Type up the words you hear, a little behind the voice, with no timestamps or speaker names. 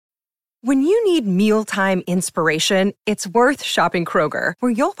When you need mealtime inspiration, it's worth shopping Kroger,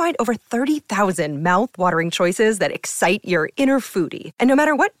 where you'll find over 30,000 mouth-watering choices that excite your inner foodie. And no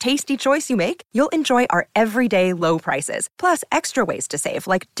matter what tasty choice you make, you'll enjoy our everyday low prices, plus extra ways to save,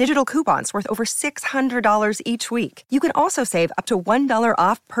 like digital coupons worth over $600 each week. You can also save up to $1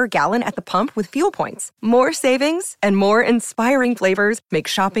 off per gallon at the pump with fuel points. More savings and more inspiring flavors make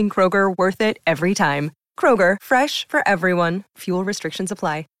shopping Kroger worth it every time. Kroger, fresh for everyone. Fuel restrictions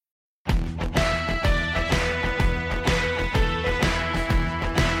apply.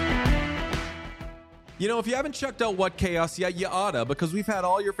 You know, if you haven't checked out What Chaos yet, you oughta, because we've had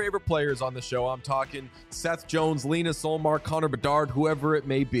all your favorite players on the show. I'm talking Seth Jones, Lena Solmar, Connor Bedard, whoever it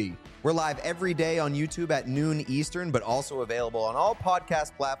may be. We're live every day on YouTube at noon Eastern, but also available on all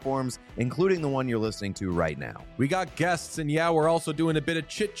podcast platforms, including the one you're listening to right now. We got guests, and yeah, we're also doing a bit of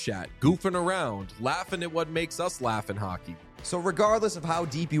chit-chat, goofing around, laughing at what makes us laugh in hockey. So regardless of how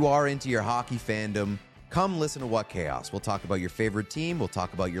deep you are into your hockey fandom, come listen to What Chaos. We'll talk about your favorite team, we'll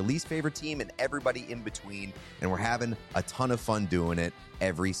talk about your least favorite team, and everybody in between, and we're having a ton of fun doing it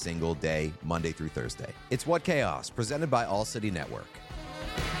every single day, Monday through Thursday. It's What Chaos, presented by All City Network.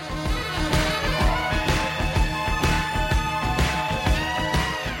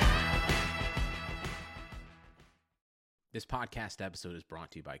 This podcast episode is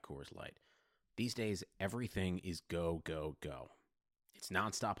brought to you by Coors Light. These days, everything is go, go, go. It's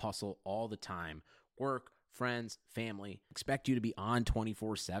nonstop hustle all the time. Work, friends, family, expect you to be on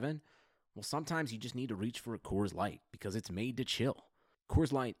 24/7? Well, sometimes you just need to reach for a Coors Light because it's made to chill.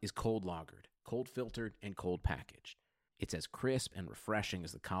 Coors Light is cold lagered, cold filtered, and cold packaged. It's as crisp and refreshing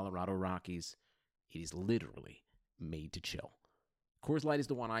as the Colorado Rockies. It is literally made to chill. Coors Light is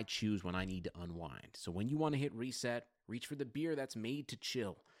the one I choose when I need to unwind. So when you want to hit reset, reach for the beer that's made to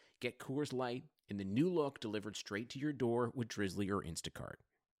chill. Get Coors Light in the new look delivered straight to your door with Drizzly or Instacart.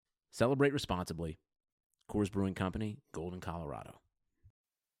 Celebrate responsibly. Coors Brewing Company, Golden, Colorado.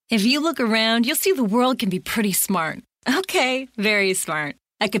 If you look around, you'll see the world can be pretty smart. Okay, very smart.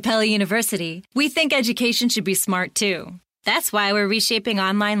 At Capella University, we think education should be smart too. That's why we're reshaping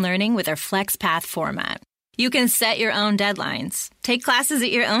online learning with our FlexPath format. You can set your own deadlines, take classes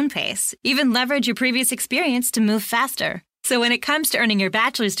at your own pace, even leverage your previous experience to move faster. So when it comes to earning your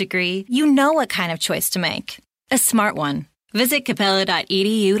bachelor's degree, you know what kind of choice to make. A smart one. Visit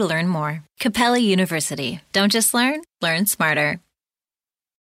capella.edu to learn more. Capella University. Don't just learn, learn smarter.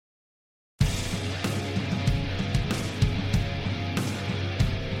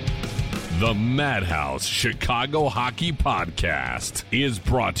 The Madhouse Chicago Hockey Podcast is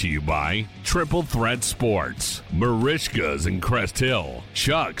brought to you by Triple Threat Sports, Marishka's in Crest Hill,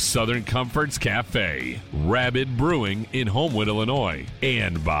 Chuck's Southern Comforts Cafe, Rabid Brewing in Homewood, Illinois,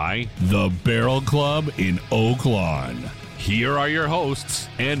 and by The Barrel Club in Oak Lawn. Here are your hosts,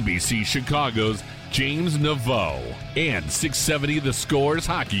 NBC Chicago's James Naveau and 670 The Score's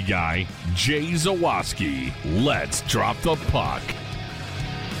hockey guy, Jay Zawaski. Let's drop the puck.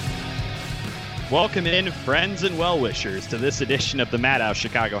 Welcome in, friends and well-wishers, to this edition of the Madhouse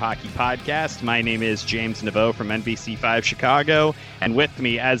Chicago Hockey Podcast. My name is James Naveau from NBC5 Chicago, and with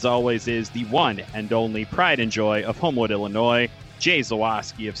me, as always, is the one and only pride and joy of Homewood, Illinois, Jay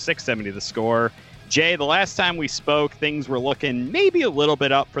Zawaski of 670 The Score. Jay, the last time we spoke, things were looking maybe a little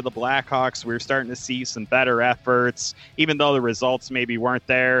bit up for the Blackhawks. We were starting to see some better efforts, even though the results maybe weren't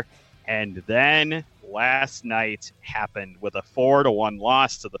there. And then last night happened with a 4-1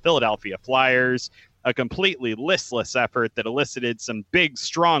 loss to the Philadelphia Flyers, a completely listless effort that elicited some big,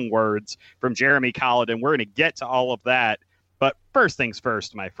 strong words from Jeremy Colliton. We're going to get to all of that. But first things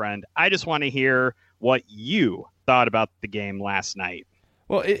first, my friend, I just want to hear what you thought about the game last night.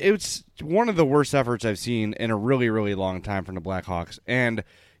 Well, it's one of the worst efforts I've seen in a really, really long time from the Blackhawks. And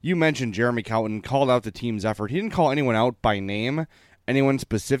you mentioned Jeremy Colliton called out the team's effort. He didn't call anyone out by name, anyone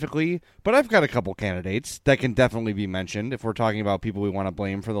specifically, but I've got a couple candidates that can definitely be mentioned if we're talking about people we want to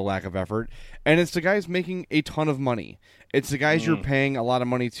blame for the lack of effort. And it's the guys making a ton of money. It's the guys you're paying a lot of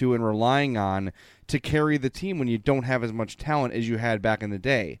money to and relying on to carry the team when you don't have as much talent as you had back in the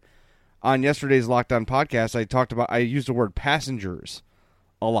day. On yesterday's Locked On podcast, I used the word passengers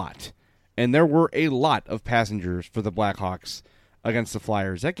a lot. And there were a lot of passengers for the Blackhawks against the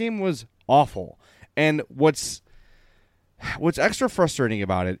Flyers. That game was awful. And what's extra frustrating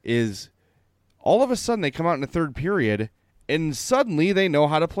about it is all of a sudden they come out in the third period and suddenly they know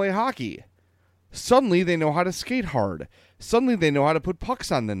how to play hockey. Suddenly they know how to skate hard. Suddenly they know how to put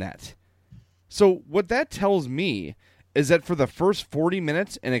pucks on the net. So what that tells me is that for the first 40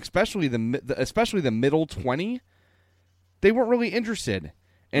 minutes and especially the middle 20, they weren't really interested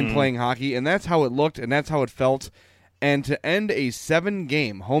in playing hockey, and that's how it looked and that's how it felt. And to end a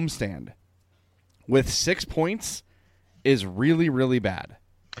 7-game homestand with 6 points is really, really bad.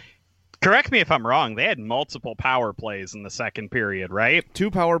 Correct me if I'm wrong. They had multiple power plays in the second period, right? 2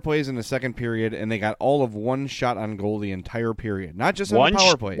 power plays in the second period, and they got all of 1 shot on goal the entire period. Not just on the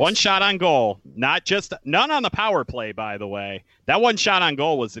power plays. 1 shot on goal. None on the power play, by the way. That 1 shot on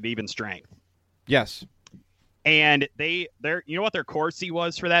goal was at even strength. Yes. And you know what their Corsi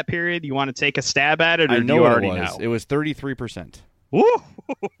was for that period? You want to take a stab at it, or I know do you what already it was. know? It was 33%.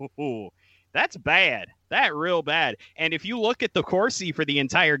 Woo! That's bad. That real bad. And if you look at the Corsi for the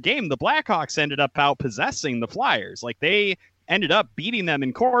entire game, the Blackhawks ended up outpossessing the Flyers. Like, they ended up beating them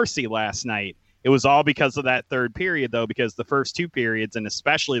in Corsi last night. It was all because of that third period, though, because the first 2 periods, and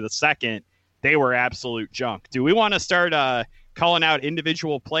especially the second, they were absolute junk. Do we want to start calling out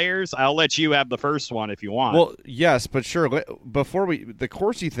individual players? I'll let you have the first one if you want. Well, yes, but sure. The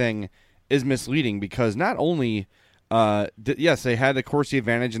Corsi thing is misleading because not only, yes, they had the Corsi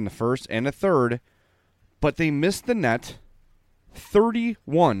advantage in the first and the third, but they missed the net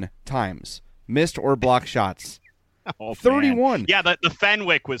 31 times. Missed or blocked shots. Oh, 31. Man. Yeah, the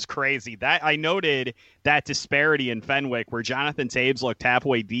Fenwick was crazy. That I noted that disparity in Fenwick where Jonathan Toews looked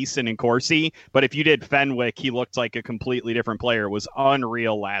halfway decent in Corsi, but if you did Fenwick, he looked like a completely different player. It was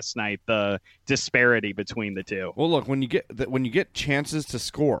unreal last night, the disparity between the two. Well, look, when you get chances to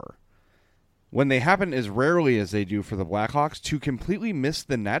score, when they happen as rarely as they do for the Blackhawks, to completely miss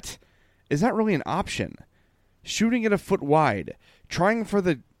the net is not really an option. Shooting it a foot wide, trying for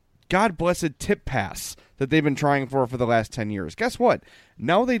the God-blessed tip pass that they've been trying for the last 10 years. Guess what?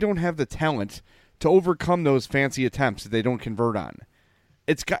 Now they don't have the talent to overcome those fancy attempts that they don't convert on.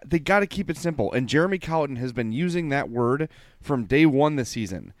 They got to keep it simple, and Jeremy Colliton has been using that word from day one this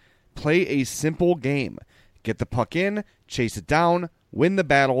season. Play a simple game. Get the puck in, chase it down, win the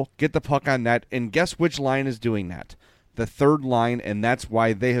battle, get the puck on net, and guess which line is doing that? The third line, and that's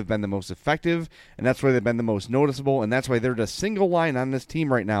why they have been the most effective, and that's why they've been the most noticeable, and that's why they're the single line on this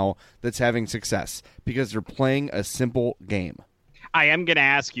team right now that's having success, because they're playing a simple game. I am going to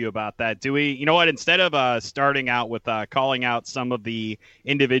ask you about that. Do we, you know what, instead of starting out with calling out some of the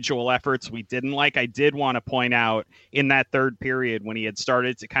individual efforts we didn't like, I did want to point out in that third period when he had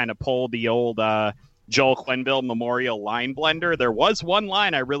started to kind of pull the old Joel Quenneville Memorial line blender, there was one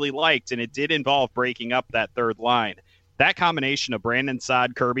line I really liked, and it did involve breaking up that third line. That combination of Brandon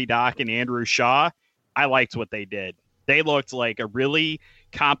Saad, Kirby Dach, and Andrew Shaw, I liked what they did. They looked like a really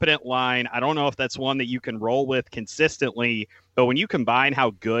competent line. I don't know if that's one that you can roll with consistently, but when you combine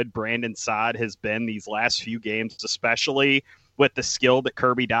how good Brandon Saad has been these last few games, especially with the skill that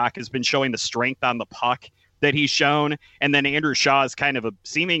Kirby Dach has been showing, the strength on the puck that he's shown, and then Andrew Shaw's kind of a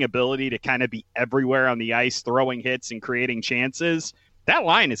seeming ability to kind of be everywhere on the ice, throwing hits and creating chances, that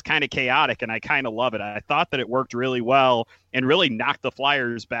line is kind of chaotic, and I kind of love it. I thought that it worked really well and really knocked the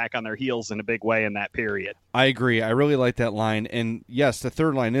Flyers back on their heels in a big way in that period. I agree. I really like that line. And yes, the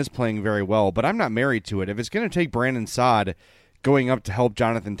third line is playing very well, but I'm not married to it. If it's going to take Brandon Saad going up to help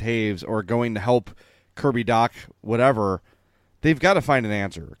Jonathan Toews or going to help Kirby Dach, whatever, they've got to find an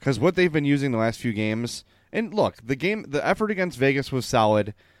answer. Because what they've been using the last few games, and look, the effort against Vegas was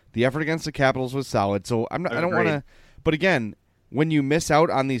solid. The effort against the Capitals was solid. So I don't want to, but again, when you miss out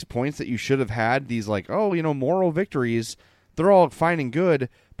on these points that you should have had, these moral victories, they're all fine and good.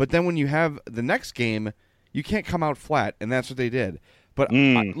 But then when you have the next game, you can't come out flat, and that's what they did. But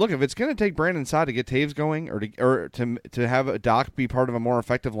look, if it's going to take Brandon Saad to get Toews going, or to have a Dach be part of a more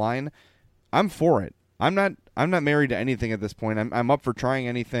effective line, I'm for it. I'm not married to anything at this point. I'm up for trying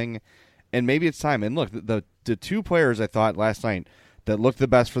anything, and maybe it's time. And look, the two players I thought last night that looked the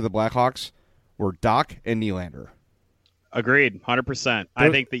best for the Blackhawks were Dach and Nylander. Agreed, 100%. I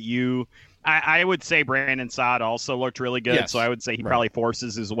think that I would say Brandon Saad also looked really good, yes. So I would say he probably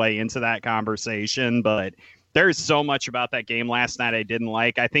forces his way into that conversation, but there's so much about that game last night I didn't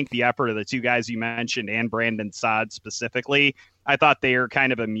like. I think the effort of the two guys you mentioned and Brandon Saad specifically, I thought they are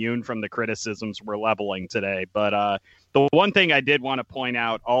kind of immune from the criticisms we're leveling today. But the one thing I did want to point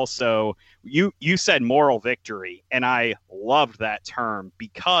out also, you said moral victory, and I loved that term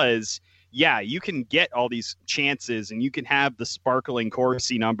because – yeah, you can get all these chances and you can have the sparkling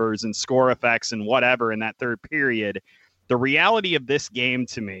Corsi numbers and score effects and whatever in that third period. The reality of this game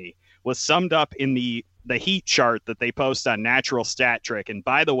to me was summed up in the heat chart that they post on Natural Stat Trick. And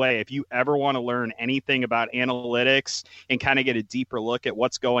by the way, if you ever want to learn anything about analytics and kind of get a deeper look at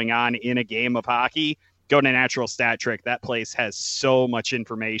what's going on in a game of hockey, go to Natural Stat Trick. That place has so much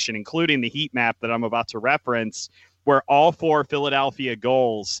information, including the heat map that I'm about to reference, where all 4 Philadelphia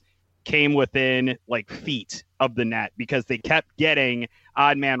goals came within feet of the net because they kept getting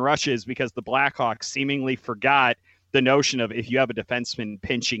odd man rushes because the Blackhawks seemingly forgot the notion of if you have a defenseman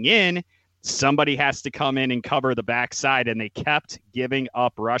pinching in, somebody has to come in and cover the backside, and they kept giving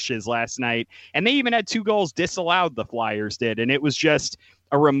up rushes last night. And they even had 2 goals disallowed, the Flyers did. And it was just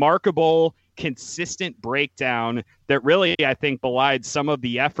a remarkable, consistent breakdown that really, I think, belied some of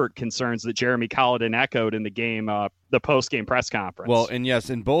the effort concerns that Jeremy Colliton echoed in the game, the post-game press conference. Well, and yes,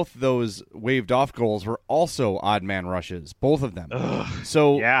 and both those waved off goals were also odd man rushes, both of them. Ugh,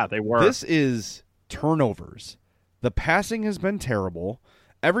 so yeah, they were. This is turnovers. The passing has been terrible.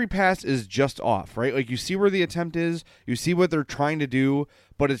 Every pass is just off, right? Like, you see where the attempt is, you see what they're trying to do,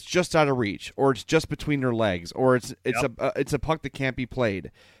 but it's just out of reach, or it's just between their legs, or it's a puck that can't be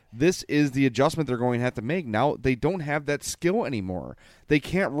played. This is the adjustment they're going to have to make. Now they don't have that skill anymore. They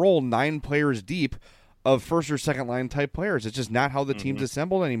can't roll 9 players deep of first or second line type players. It's just not how the team's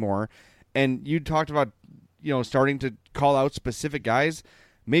assembled anymore. And you talked about, starting to call out specific guys.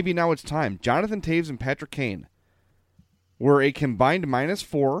 Maybe now it's time. Jonathan Toews and Patrick Kane were a combined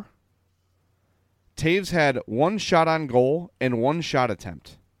 -4. Toews had 1 shot on goal and 1 shot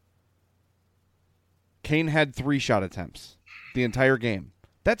attempt. Kane had 3 shot attempts the entire game.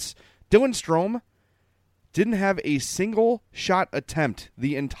 That's Dylan Strome didn't have a single shot attempt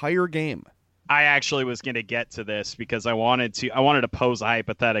the entire game. I actually was going to get to this because I wanted to pose a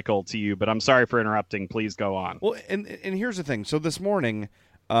hypothetical to you, but I'm sorry for interrupting. Please go on. Well, and here's the thing. So this morning,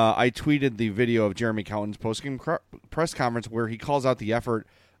 I tweeted the video of Jeremy Colliton's post-game press conference where he calls out the effort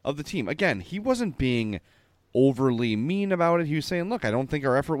of the team. Again, he wasn't being overly mean about it. He was saying, look, I don't think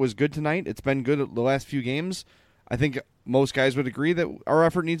our effort was good tonight. It's been good the last few games. I think most guys would agree that our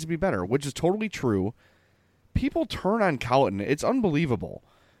effort needs to be better, which is totally true. People turn on Colliton. It's unbelievable.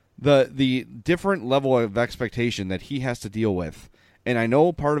 The different level of expectation that he has to deal with. And I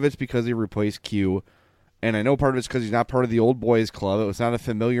know part of it's because he replaced Q, and I know part of it's because he's not part of the old boys club. It was not a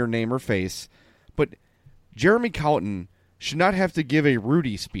familiar name or face. But Jeremy Colliton should not have to give a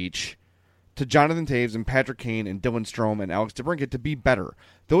Rudy speech to Jonathan Toews and Patrick Kane and Dylan Strome and Alex DeBrincat to be better.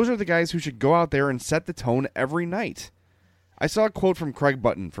 Those are the guys who should go out there and set the tone every night. I saw a quote from Craig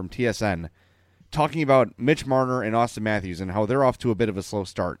Button from TSN talking about Mitch Marner and Austin Matthews and how they're off to a bit of a slow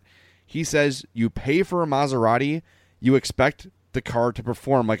start. He says, you pay for a Maserati, you expect the car to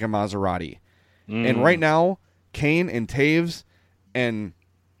perform like a Maserati. And right now, Kane and Toews and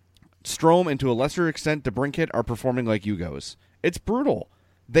Strome, and to a lesser extent DeBrincat, are performing like Yugos. It's brutal.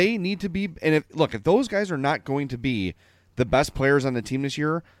 They need to be, and if those guys are not going to be the best players on the team this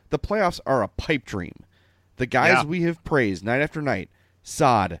year, the playoffs are a pipe dream. The guys we have praised night after night,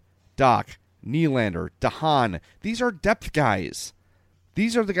 Saad, Doc, Nylander, DeHaan, these are depth guys.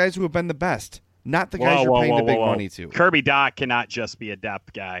 These are the guys who have been the best, not the guys you're paying the big money to. Kirby Doc cannot just be a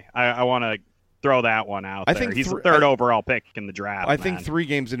depth guy. I want to throw that one out there. Think he's the third overall pick in the draft. I think 3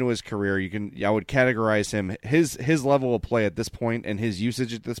 games into his career, I would categorize him, his level of play at this point and his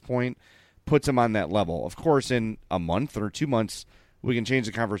usage at this point puts him on that level. Of course, in a month or 2 months, we can change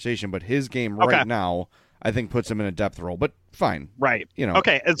the conversation, but his game right now, I think, puts him in a depth role. But fine. Right.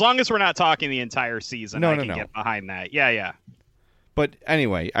 Okay, as long as we're not talking the entire season, I can get behind that. Yeah. But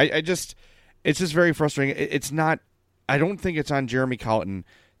anyway, it's just very frustrating. It's not, I don't think it's on Jeremy Colliton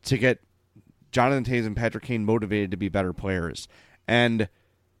to get Jonathan Toews and Patrick Kane motivated to be better players. And,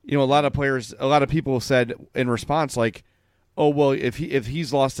 a lot of people said in response, like, oh, well, if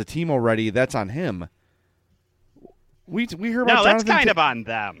he's lost the team already, that's on him. We hear about that's kind of on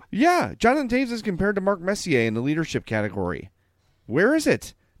them. Yeah, Jonathan Toews is compared to Mark Messier in the leadership category. Where is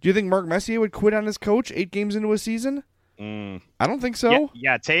it? Do you think Mark Messier would quit on his coach 8 games into a season? I don't think so.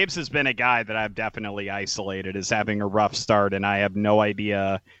 Yeah, Toews has been a guy that I've definitely isolated as having a rough start, and I have no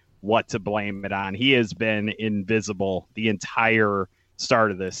idea what to blame it on. He has been invisible the entire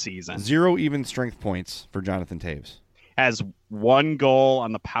start of this season. 0 even strength points for Jonathan Toews. Has 1 goal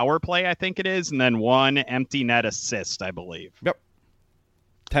on the power play, I think it is, and then 1 empty net assist, I believe. Yep.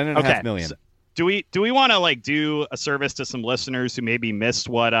 $10.5 million. So do we want to do a service to some listeners who maybe missed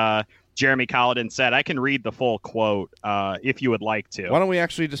what Jeremy Colliton said? I can read the full quote if you would like to. Why don't we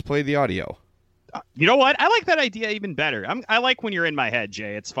actually just play the audio? You know what? I like that idea even better. I like when you're in my head,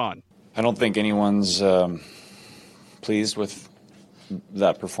 Jay. It's fun. I don't think anyone's pleased with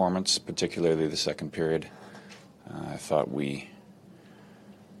that performance, particularly the second period. I thought we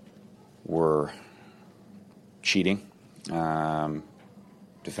were cheating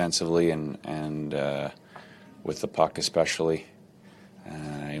defensively and with the puck especially.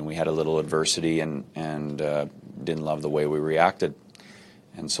 And we had a little adversity and didn't love the way we reacted.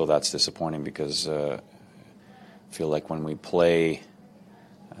 And so that's disappointing because I feel like when we play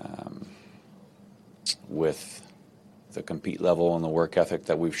with the compete level and the work ethic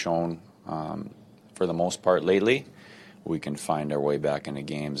that we've shown for the most part lately, we can find our way back into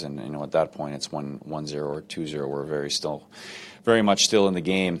games. And at that point, it's 1-0 or 2-0. We're very much still in the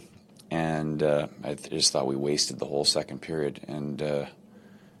game. And I just thought we wasted the whole second period. And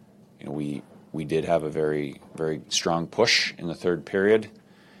we did have a very, very strong push in the third period.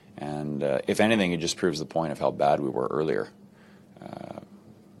 And if anything, it just proves the point of how bad we were earlier.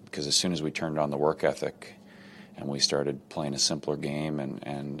 Because as soon as we turned on the work ethic and we started playing a simpler game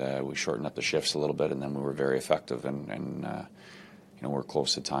and we shortened up the shifts a little bit, and then we were very effective, and we're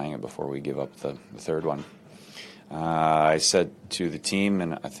close to tying it before we give up the third one. I said to the team,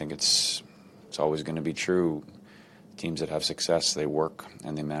 and I think it's always going to be true, teams that have success, they work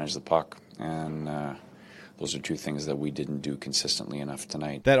and they manage the puck. And those are two things that we didn't do consistently enough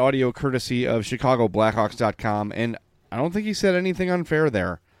tonight. That audio courtesy of ChicagoBlackhawks.com, and I don't think he said anything unfair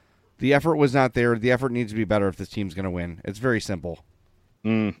there. The effort was not there. The effort needs to be better if this team's going to win. It's very simple.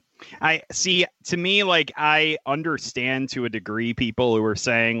 I see. To me, like, I understand to a degree people who are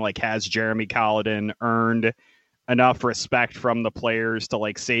saying, like, has Jeremy Colliton earned enough respect from the players to,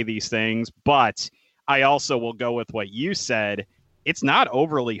 like, say these things? But I also will go with what you said. It's not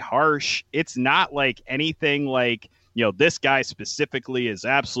overly harsh. It's not like anything like, this guy specifically is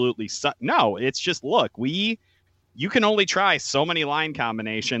absolutely no, it's just, look, you can only try so many line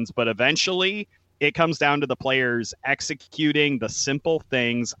combinations, but eventually it comes down to the players executing the simple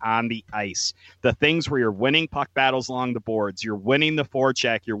things on the ice, the things where you're winning puck battles along the boards, you're winning the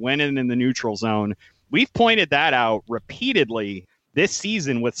forecheck, you're winning in the neutral zone. We've pointed that out repeatedly this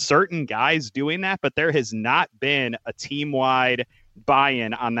season with certain guys doing that, but there has not been a team-wide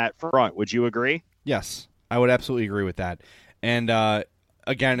buy-in on that front. Would you agree? Yes, I would absolutely agree with that. And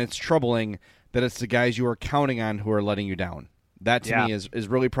again, it's troubling that it's the guys you are counting on who are letting you down. That to me is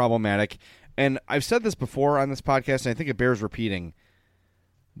really problematic. And I've said this before on this podcast, and I think it bears repeating.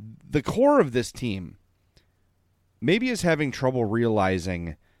 The core of this team maybe is having trouble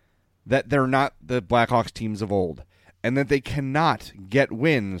realizing that they're not the Blackhawks teams of old, and that they cannot get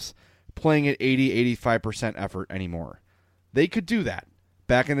wins playing at 80-85% effort anymore. They could do that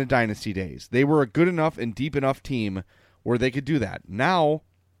back in the dynasty days. They were a good enough and deep enough team where they could do that. Now,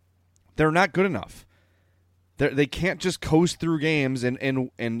 they're not good enough. They can't just coast through games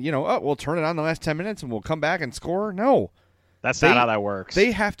and we'll turn it on the last 10 minutes and we'll come back and score. No. That's not how that works.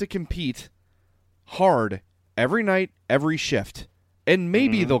 They have to compete hard every night, every shift, and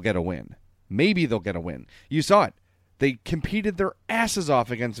maybe they'll get a win. Maybe they'll get a win. You saw it. They competed their asses off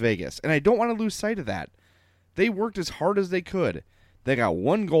against Vegas, and I don't want to lose sight of that. They worked as hard as they could. They got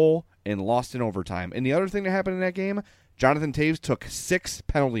one goal and lost in overtime. And the other thing that happened in that game, Jonathan Toews took 6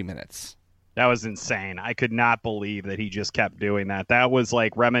 penalty minutes. That was insane. I could not believe that he just kept doing that. That was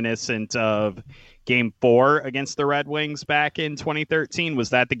like reminiscent of Game 4 against the Red Wings back in 2013. Was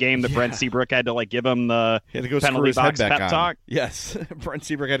that the game that Brent Seabrook had to like give him the penalty box pep talk? Yes, Brent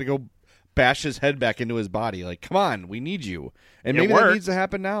Seabrook had to go bash his head back into his body. Like, come on, we need you. And maybe that needs to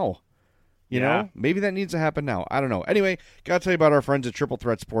happen now. You know, maybe that needs to happen now. I don't know. Anyway, got to tell you about our friends at Triple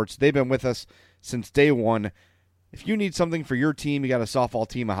Threat Sports. They've been with us since day one. If you need something for your team, you got a softball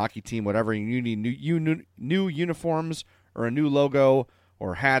team, a hockey team, whatever, and you need new uniforms or a new logo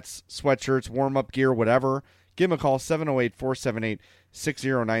or hats, sweatshirts, warm-up gear, whatever, give them a call,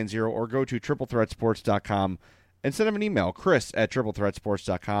 708-478-6090, or go to triplethreatsports.com and send them an email,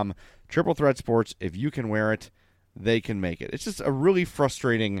 chris@triplethreatsports.com. Triple Threat Sports, if you can wear it, they can make it. It's just a really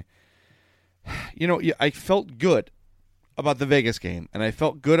frustrating... I felt good about the Vegas game, and I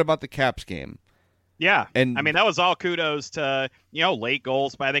felt good about the Caps game. Yeah, and I mean, that was all kudos to, late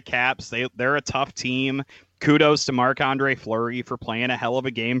goals by the Caps. They're a tough team. Kudos to Marc-Andre Fleury for playing a hell of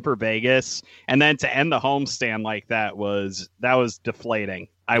a game for Vegas. And then to end the homestand like that was deflating,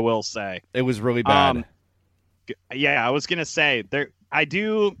 I will say. It was really bad. I was going to say,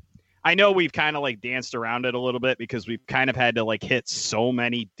 I know we've kind of like danced around it a little bit because we've kind of had to like hit so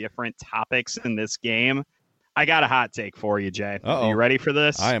many different topics in this game. I got a hot take for you, Jay. Uh-oh. Are you ready for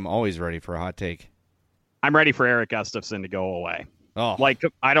this? I am always ready for a hot take. I'm ready for Erik Gustafsson to go away. Oh. Like,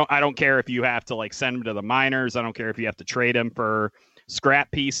 I don't care if you have to like send him to the minors. I don't care if you have to trade him for scrap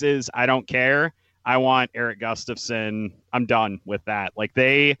pieces. I don't care. I want Erik Gustafsson. I'm done with that. Like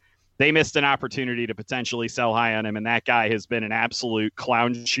they missed an opportunity to potentially sell high on him, and that guy has been an absolute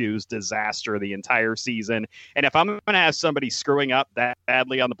clown shoes disaster the entire season. And if I'm going to have somebody screwing up that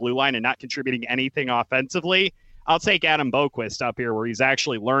badly on the blue line and not contributing anything offensively, I'll take Adam Boquist up here where he's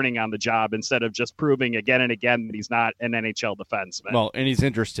actually learning on the job instead of just proving again and again that he's not an NHL defenseman. Well, and he's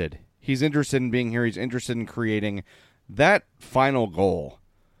interested. He's interested in being here. He's interested in creating that final goal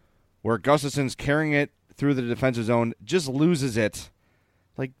where Gustafsson's carrying it through the defensive zone, just loses it.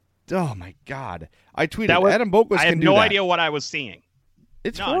 Like, oh my God. I tweeted, Adam Boqvist can do that. I have no idea what I was seeing.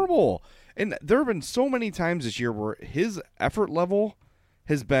 It's horrible. And there have been so many times this year where his effort level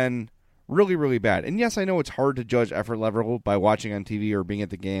has been really, really bad. And yes, I know it's hard to judge effort level by watching on TV or being at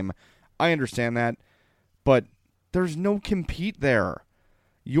the game. I understand that. But there's no compete there.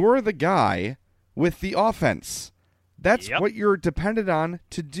 You're the guy with the offense. That's what you're dependent on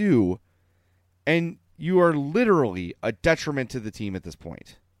to do. And you are literally a detriment to the team at this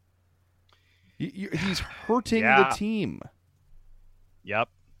point. He's hurting the team. Yep.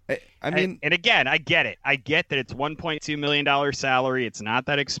 I mean, and again, I get it. I get that it's $1.2 million salary. It's not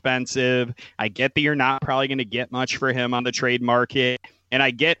that expensive. I get that you're not probably going to get much for him on the trade market. And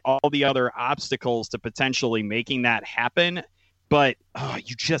I get all the other obstacles to potentially making that happen. But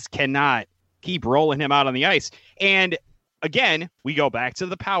you just cannot keep rolling him out on the ice. And again, we go back to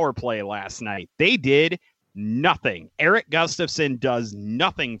the power play last night. They did nothing. Erik Gustafsson does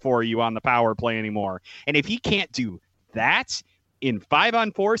nothing for you on the power play anymore. And if he can't do that in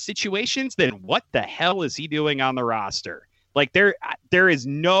 5-on-4 situations, then what the hell is he doing on the roster? Like there is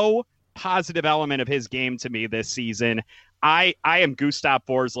no positive element of his game to me this season. I am Gustav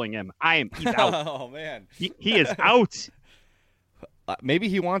Forsling him. He's out. Oh man, he is out. Maybe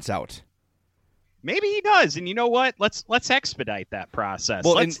he wants out. Maybe he does, and you know what? Let's expedite that process.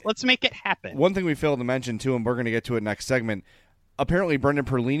 Well, let's make it happen. One thing we failed to mention too, and we're going to get to it next segment. Apparently, Brendan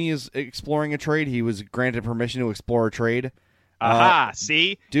Perlini is exploring a trade. He was granted permission to explore a trade.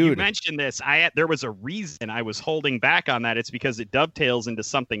 See, dude, you mentioned this. There was a reason I was holding back on that. It's because it dovetails into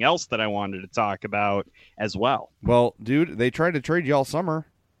something else that I wanted to talk about as well. Well, dude, they tried to trade you all summer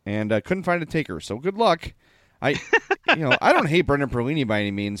and couldn't find a taker. So good luck. I don't hate Brendan Perlini by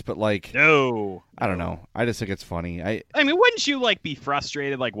any means, but no, I don't know. I just think it's funny. I mean, wouldn't you be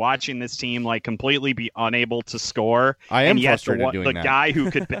frustrated watching this team completely be unable to score? I am and yet frustrated doing the that. guy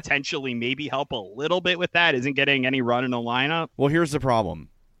who could potentially maybe help a little bit with that isn't getting any run in the lineup. Well, here's the problem.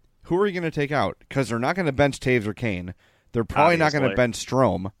 Who are you going to take out? Because they're not going to bench Taves or Kane. They're probably not going to bench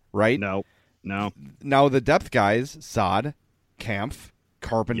Strome, right? No. Now the depth guys, Saad, Kampf,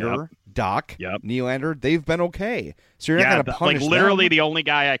 Carpenter, Doc, Nylander, they've been okay. So you're not going to punish literally them. The only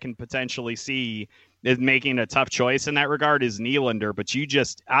guy I can potentially see is making a tough choice in that regard is Nylander. But you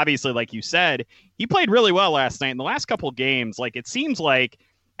just, obviously, like you said, he played really well last night. In the last couple of games, it seems like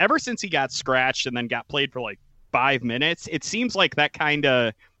ever since he got scratched and then got played for 5 minutes, it seems like that kind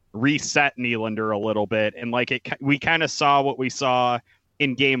of reset Nylander a little bit. And we kind of saw what we saw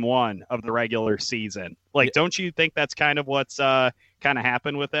in game 1 of the regular season. Don't you think that's kind of what's kind of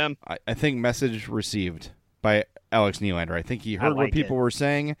happened with them? I think message received by Alex Nylander. I think he heard what people were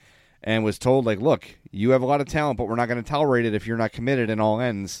saying and was told, look, you have a lot of talent, but we're not going to tolerate it if you're not committed in all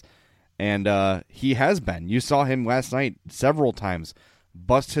ends. And he has been. You saw him last night several times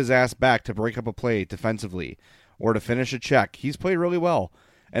bust his ass back to break up a play defensively or to finish a check. He's played really well.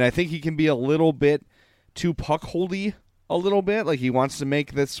 And I think he can be a little bit too puck-holdy a little bit. He wants to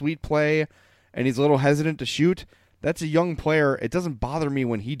make this sweet play, and he's a little hesitant to shoot. That's a young player. It doesn't bother me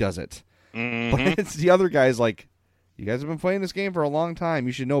when he does it. Mm-hmm. But it's the other guys you guys have been playing this game for a long time.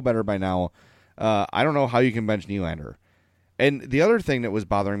 You should know better by now. I don't know how you can bench Nylander. And the other thing that was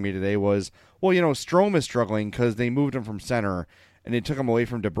bothering me today was, Strome is struggling because they moved him from center, and they took him away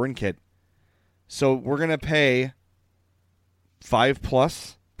from DeBrincat. So we're going to pay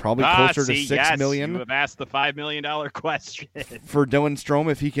 5+, probably closer to $6 million. You have asked the $5 million question for Dylan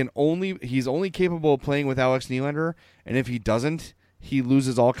Strome. If he's only capable of playing with Alex Nylander, and if he doesn't, he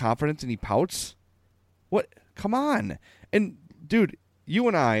loses all confidence and he pouts. What? Come on! And dude, you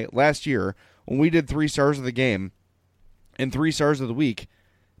and I last year when we did 3 stars of the game and 3 stars of the week,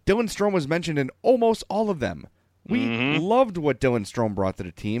 Dylan Strome was mentioned in almost all of them. We loved what Dylan Strome brought to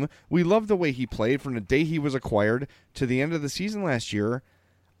the team. We loved the way he played from the day he was acquired to the end of the season last year.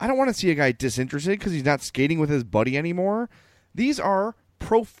 I don't want to see a guy disinterested because he's not skating with his buddy anymore. These are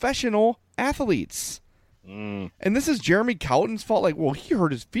professional athletes. And this is Jeremy Colliton's fault. He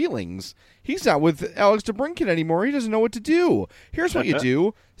hurt his feelings. He's not with Alex DeBrincat anymore. He doesn't know what to do. Here's what you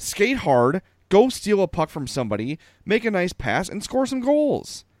do. Skate hard, go steal a puck from somebody, make a nice pass, and score some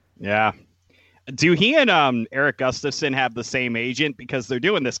goals. Yeah. Do he and Erik Gustafsson have the same agent? Because they're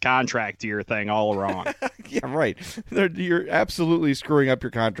doing this contract year thing all wrong. Yeah, right. You're absolutely screwing up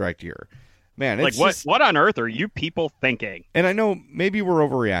your contract year. Man, it's what on earth are you people thinking? And I know maybe we're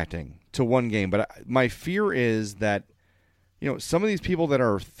overreacting to one game, but my fear is that some of these people that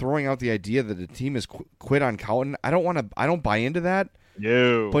are throwing out the idea that the team is quit on Colliton, I don't buy into that.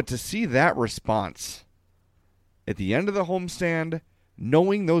 No. But to see that response at the end of the homestand,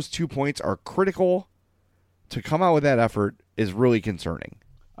 knowing those 2 points are critical to come out with that effort is really concerning.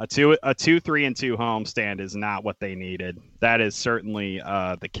 A 2-3-2 homestand is not what they needed. That is certainly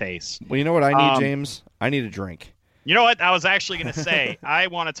the case. Well, you know what I need, James? I need a drink. You know what? I was actually going to say, I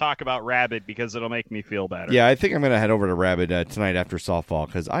want to talk about Rabid because it'll make me feel better. Yeah, I think I'm going to head over to Rabid tonight after softball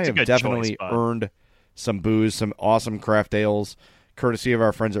because I have definitely earned some booze, some awesome craft ales, courtesy of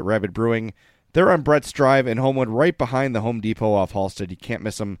our friends at Rabid Brewing. They're on Brett's Drive in Homewood, right behind the Home Depot off Halstead. You can't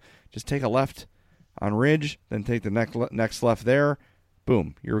miss them. Just take a left on Ridge, then take the next left there.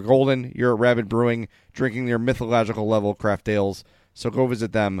 Boom. You're golden. You're at Rabid Brewing, drinking their mythological level craft ales. So go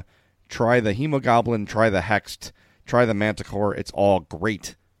visit them. Try the Hemogoblin, try the Hexed, try the Manticore. It's all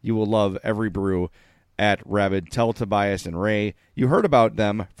great. You will love every brew at Rabid. Tell Tobias and Ray you heard about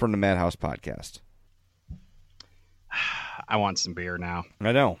them from the Madhouse podcast. I want some beer now.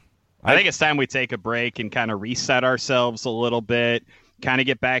 I know. I think it's time we take a break and kind of reset ourselves a little bit, kind of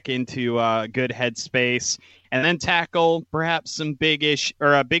get back into a good headspace, and then tackle perhaps some big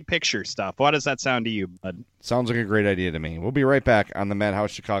picture stuff. What does that sound to you, bud? Sounds like a great idea to me. We'll be right back on the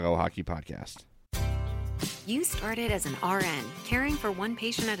Madhouse Chicago Hockey Podcast. You started as an RN, caring for one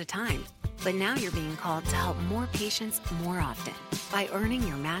patient at a time. But now you're being called to help more patients more often. By earning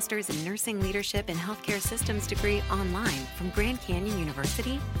your Master's in Nursing Leadership and Healthcare Systems degree online from Grand Canyon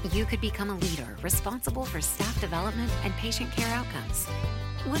University, you could become a leader responsible for staff development and patient care outcomes.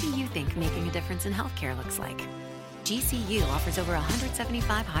 What do you think making a difference in healthcare looks like? GCU offers over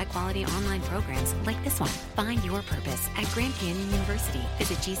 175 high-quality online programs like this one. Find your purpose at Grand Canyon University.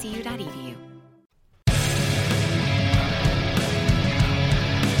 Visit gcu.edu.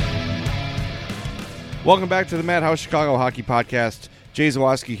 Welcome back to the Madhouse Chicago Hockey Podcast. Jay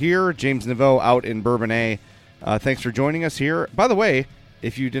Zawaski here, James Naveau out in Bourbonnais. Thanks for joining us here. By the way,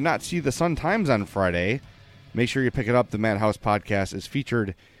 if you did not see the Sun Times on Friday, make sure you pick it up. The Madhouse Podcast is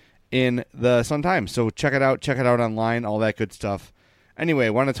featured in the Sun Times, so check it out online, all that good stuff. Anyway,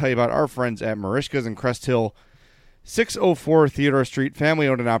 I want to tell you about our friends at Merichka's in Crest Hill, 604 Theodore Street, family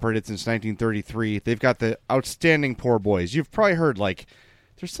owned and operated since 1933. They've got the outstanding poor boys. You've probably heard, like,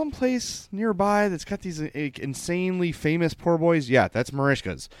 there's some place nearby that's got these insanely famous poor boys. Yeah, that's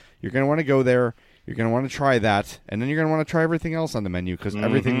Merichka's. You're going to want to go there. You're going to want to try that. And then you're going to want to try everything else on the menu because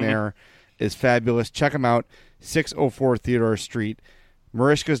everything there is fabulous. Check them out, 604 Theodore Street,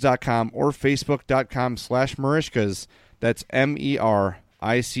 Merichkas.com or Facebook.com/Merichkas. That's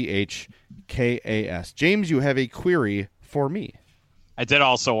MERICHKAS. James, you have a query for me. I did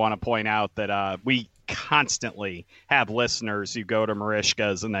also want to point out that we constantly have listeners who go to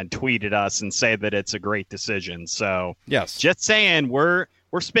Merichka's and then tweet at us and say that it's a great decision. So yes, just saying we're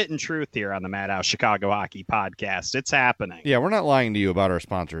spitting truth here on the Madhouse Chicago Hockey Podcast. It's happening. Yeah, we're not lying to you about our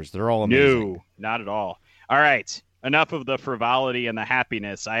sponsors. They're all amazing. No, not at all. All right, enough of the frivolity and the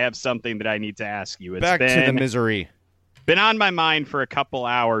happiness. I have something that I need to ask you. Back to the misery. Been on my mind for a couple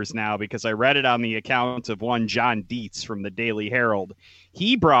hours now because I read it on the account of one John Dietz from the Daily Herald.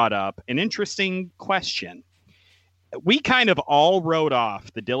 He brought up an interesting question. We kind of all wrote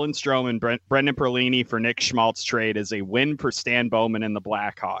off the Dylan Strome and Brendan Perlini for Nick Schmaltz trade as a win for Stan Bowman and the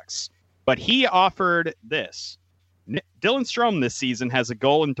Blackhawks. But he offered this. Dylan Strome this season has a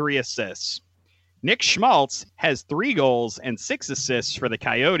goal and 3 assists. Nick Schmaltz has 3 goals and 6 assists for the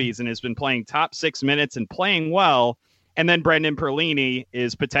Coyotes and has been playing top 6 minutes and playing well. And then Brendan Perlini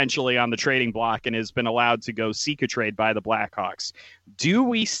is potentially on the trading block and has been allowed to go seek a trade by the Blackhawks. Do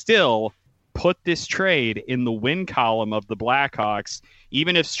we still put this trade in the win column of the Blackhawks,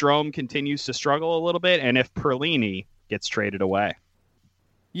 even if Strome continues to struggle a little bit and if Perlini gets traded away?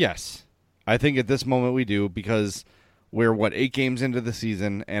 Yes. I think at this moment we do because we're, 8 games into the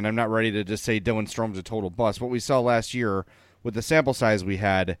season, and I'm not ready to just say Dylan Strome's a total bust. What we saw last year with the sample size we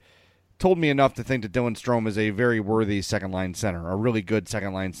had told me enough to think that Dylan Strome is a very worthy second-line center, a really good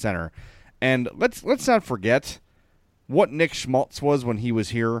second-line center. And let's not forget what Nick Schmaltz was when he was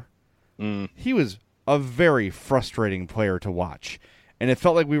here. He was a very frustrating player to watch. And it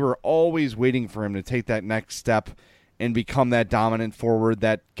felt like we were always waiting for him to take that next step and become that dominant forward,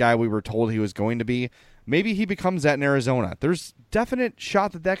 that guy we were told he was going to be. Maybe he becomes that in Arizona. There's definite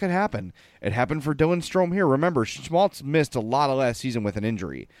shot that could happen. It happened for Dylan Strome here. Remember, Schmaltz missed a lot of last season with an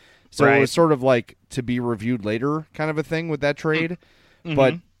injury. So It was sort of like to be reviewed later kind of a thing with that trade.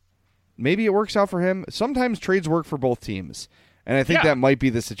 But maybe it works out for him. Sometimes trades work for both teams. And I think that might be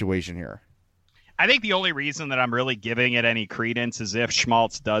the situation here. I think the only reason that I'm really giving it any credence is if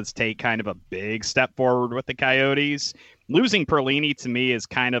Schmaltz does take kind of a big step forward with the Coyotes. Losing Perlini to me is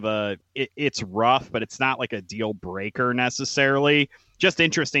kind of it's rough, but it's not like a deal breaker necessarily. Just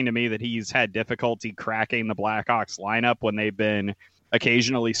interesting to me that he's had difficulty cracking the Blackhawks lineup when they've been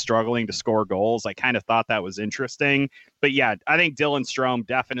occasionally struggling to score goals. I kind of thought that was interesting. But yeah, I think Dylan Strome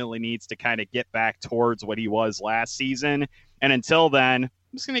definitely needs to kind of get back towards what he was last season. And until then, I'm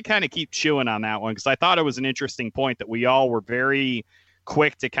just going to kind of keep chewing on that one because I thought it was an interesting point that we all were very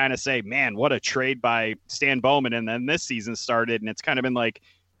quick to kind of say, man, what a trade by Stan Bowman. And then this season started and it's kind of been like,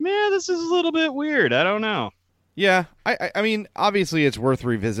 man, this is a little bit weird. I don't know. Yeah, I mean, obviously it's worth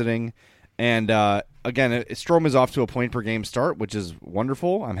revisiting. And again, Strome is off to a point per game start, which is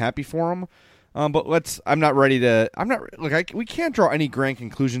wonderful. I'm happy for him. But we can't draw any grand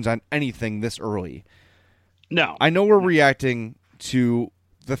conclusions on anything this early. No. I know we're reacting to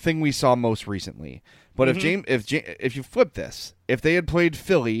the thing we saw most recently. But if you flip this, if they had played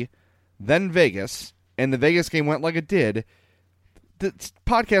Philly, then Vegas, and the Vegas game went like it did, the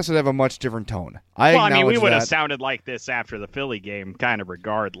podcast would have a much different tone. We would have sounded like this after the Philly game, kind of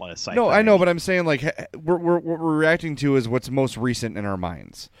regardless. I know, but I'm saying like what we're reacting to is what's most recent in our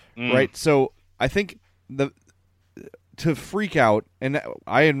minds, right? So I think to freak out, and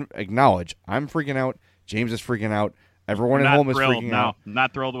I acknowledge I'm freaking out. James is freaking out. Everyone at home is freaking out. I'm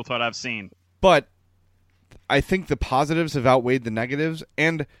not thrilled with what I've seen. But I think the positives have outweighed the negatives,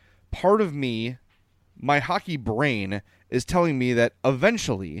 and part of me, my hockey brain, is telling me that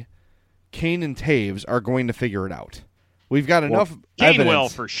eventually Kane and Taves are going to figure it out. We've got enough evidence. Kane will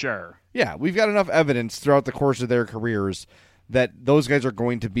for sure. Yeah, we've got enough evidence throughout the course of their careers that those guys are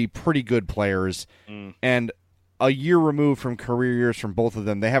going to be pretty good players. And a year removed from career years from both of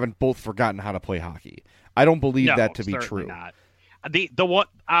them, they haven't both forgotten how to play hockey. I don't believe that to be true. Not. The one,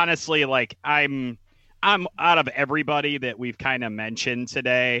 honestly, like I'm out of everybody that we've kind of mentioned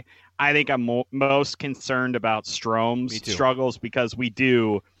today, I think I'm most concerned about Strome's struggles because we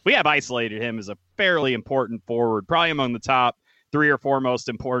have isolated him as a fairly important forward, probably among the top 3 or 4 most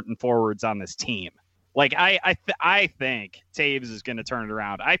important forwards on this team. Like I think Taves is going to turn it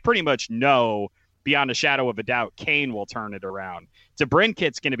around. I pretty much know beyond a shadow of a doubt Kane will turn it around.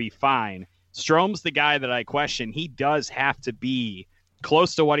 DeBrincat's going to be fine. Strome's the guy that I question. He does have to be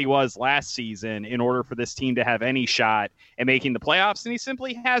close to what he was last season in order for this team to have any shot at making the playoffs, and he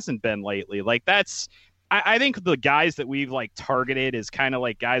simply hasn't been lately. Like I think the guys that we've like targeted is kind of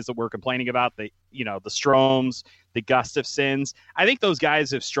like guys that we're complaining about, the Stromes, the Gustafsons. I think those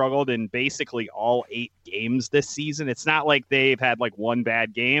guys have struggled in basically all 8 games this season. It's not like they've had like one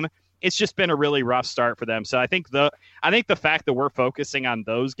bad game. It's just been a really rough start for them. So I think the fact that we're focusing on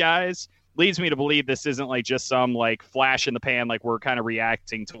those guys leads me to believe this isn't like just some like flash in the pan, like we're kind of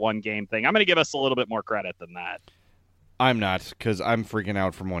reacting to one game thing. I'm going to give us a little bit more credit than that. I'm not, because I'm freaking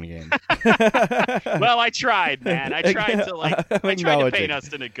out from one game. Well, I tried, man. I tried to paint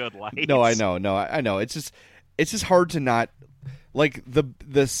us in a good light. No, I know. It's just hard to not like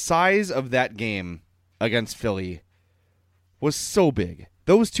the size of that game against Philly was so big.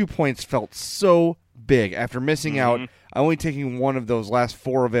 Those 2 points felt so big after missing out, only taking one of those last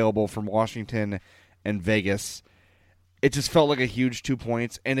 4 available from Washington and Vegas. It just felt like a huge 2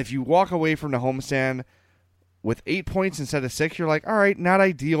 points. And if you walk away from the homestand with 8 points instead of 6, you're like, all right, not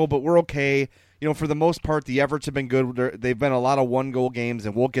ideal, but we're okay. You know, for the most part, the efforts have been good. They've been a lot of 1-goal games,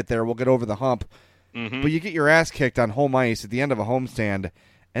 and we'll get there. We'll get over the hump. But you get your ass kicked on home ice at the end of a homestand,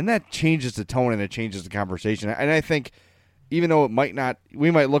 and that changes the tone and it changes the conversation. And I think even though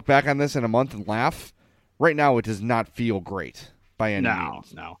we might look back on this in a month and laugh, right now it does not feel great by any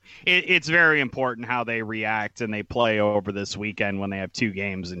means. No. It's very important how they react and they play over this weekend when they have 2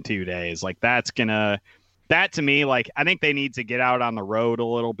 games in 2 days. Like that to me, like I think they need to get out on the road a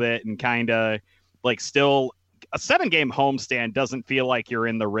little bit and kind of like still a 7-game homestand doesn't feel like you're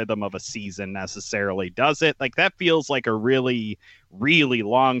in the rhythm of a season necessarily, does it? Like that feels like a really, really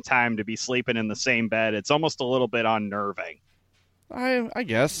long time to be sleeping in the same bed. It's almost a little bit unnerving. I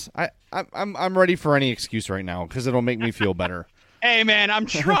guess I'm ready for any excuse right now because it'll make me feel better. Hey man, I'm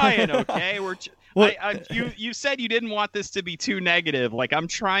trying. Okay, you said you didn't want this to be too negative. Like I'm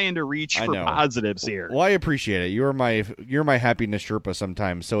trying to reach for positives here. Well, I appreciate it. You're my happiness Sherpa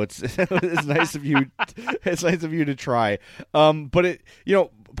sometimes, so it's it's nice of you. It's nice of you to try. But it,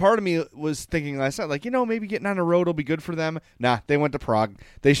 part of me was thinking last night, like, maybe getting on a road will be good for them. Nah, they went to Prague.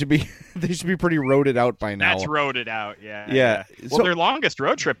 They should be pretty roaded out by now. That's roaded out, yeah. Yeah. Well, their longest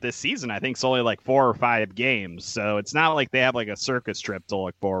road trip this season, I think, is only like 4 or 5 games. So it's not like they have like a circus trip to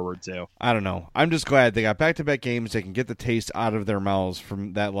look forward to. I don't know. I'm just glad they got back-to-back games. They can get the taste out of their mouths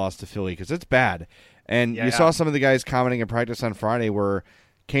from that loss to Philly because it's bad. And you saw some of the guys commenting in practice on Friday where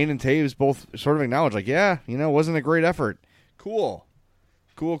Kane and Taves both sort of acknowledged, like, it wasn't a great effort. Cool.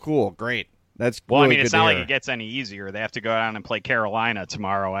 Great. That's well. Really it's not like it gets any easier. They have to go down and play Carolina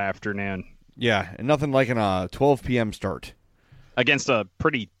tomorrow afternoon. Yeah, and nothing like a 12 p.m. start. against a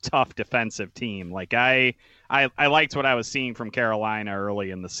pretty tough defensive team. Like I liked what I was seeing from Carolina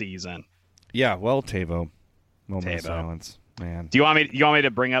early in the season. Yeah, well, Tavo. Moment of silence. Man. Do you want me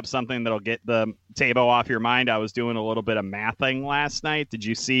to bring up something that'll get the Tavo off your mind? I was doing a little bit of mathing last night. Did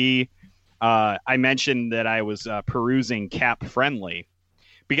you see I mentioned that I was perusing Cap Friendly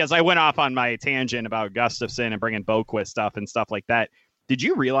because I went off on my tangent about Gustafson and bringing Boquist stuff and stuff like that. Did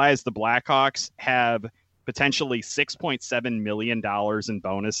you realize the Blackhawks have potentially $6.7 million in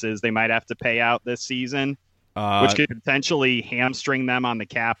bonuses they might have to pay out this season, which could potentially hamstring them on the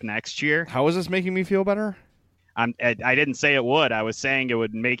cap next year? How is this making me feel better? I didn't say it would. I was saying it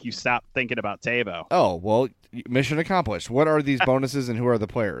would make you stop thinking about Tavo. Oh, well, mission accomplished. What are these bonuses and who are the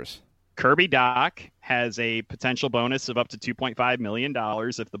players? Kirby Dach has a potential bonus of up to $2.5 million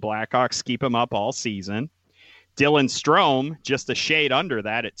if the Blackhawks keep him up all season. Dylan Strome, just a shade under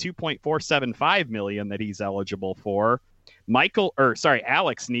that at $2.475 million that he's eligible for. Alex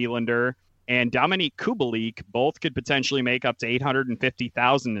Nylander and Dominique Kubalik both could potentially make up to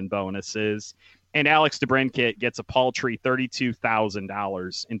 $850,000 in bonuses. And Alex DeBrincat gets a paltry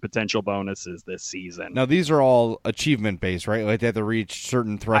 $32,000 in potential bonuses this season. Now, these are all achievement-based, right? Like they have to reach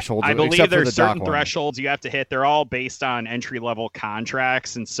certain thresholds. I believe there's certain thresholds you have to hit. They're all based on entry-level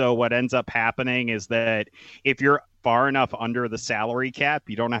contracts. And so what ends up happening is that if you're far enough under the salary cap,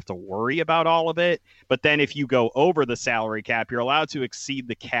 you don't have to worry about all of it. But then if you go over the salary cap, you're allowed to exceed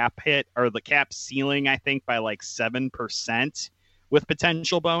the cap hit or the cap ceiling, I think, by like 7%. With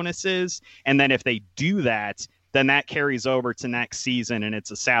potential bonuses. And then if they do that, then that carries over to next season and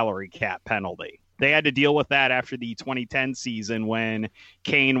it's a salary cap penalty. They had to deal with that after the 2010 season when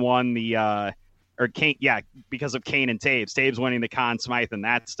Kane won because of Kane and Taves. Taves winning the Conn Smythe and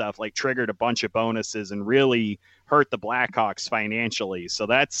that stuff like triggered a bunch of bonuses and really hurt the Blackhawks financially. So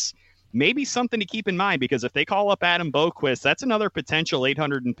that's maybe something to keep in mind because if they call up Adam Boquist, that's another potential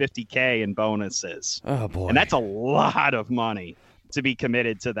 $850K in bonuses. Oh boy. And that's a lot of money to be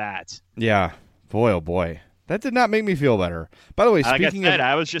committed to that. Yeah. Boy, oh boy. That did not make me feel better. By the way, speaking like I said,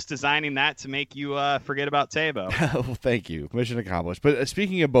 I was just designing that to make you forget about Tavo. Well, thank you. Mission accomplished. But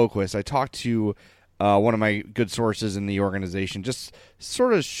speaking of Boquist, I talked to one of my good sources in the organization, just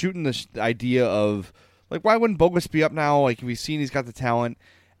sort of shooting the idea of, like, why wouldn't Boquist be up now? Like, we've seen he's got the talent.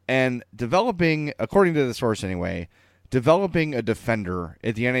 And developing, according to the source anyway, developing a defender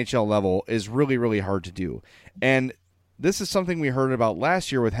at the NHL level is really, really hard to do. And this is something we heard about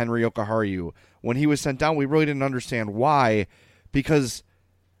last year with Henri Jokiharju. When he was sent down, we really didn't understand why, because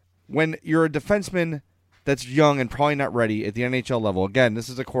when you're a defenseman that's young and probably not ready at the NHL level, again, this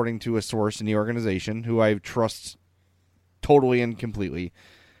is according to a source in the organization who I trust totally and completely,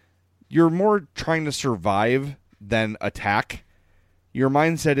 you're more trying to survive than attack. Your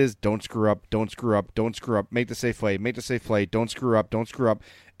mindset is don't screw up, don't screw up, don't screw up, make the safe play, don't screw up,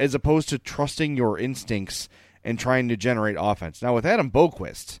 as opposed to trusting your instincts and trying to generate offense. Now, with Adam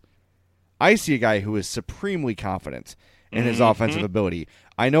Boquist, I see a guy who is supremely confident in his offensive ability.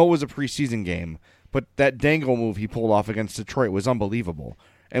 I know it was a preseason game, but that dangle move he pulled off against Detroit was unbelievable.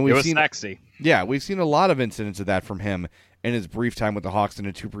 And it was sexy. Yeah, we've seen a lot of incidents of that from him in his brief time with the Hawks in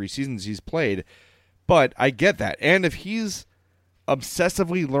the 2 preseasons he's played. But I get that. And if he's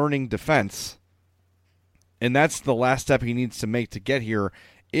obsessively learning defense, and that's the last step he needs to make to get here,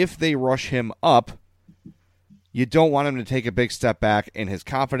 if they rush him up, you don't want him to take a big step back in his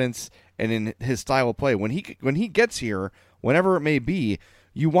confidence and in his style of play. When he gets here, whenever it may be,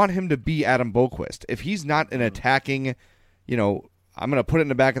 you want him to be Adam Boquist. If he's not an attacking, I'm going to put it in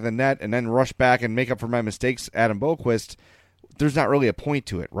the back of the net and then rush back and make up for my mistakes, Adam Boquist, there's not really a point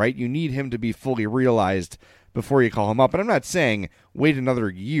to it, right? You need him to be fully realized before you call him up. And I'm not saying wait another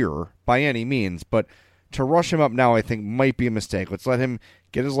year by any means, but to rush him up now, I think, might be a mistake. Let's let him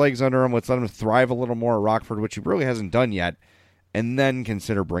get his legs under him. Let's let him thrive a little more at Rockford, which he really hasn't done yet, and then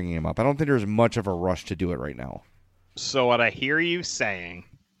consider bringing him up. I don't think there's much of a rush to do it right now. So what I hear you saying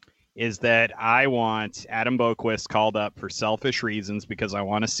is that I want Adam Boquist called up for selfish reasons because I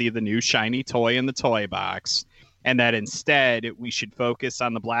want to see the new shiny toy in the toy box, and that instead we should focus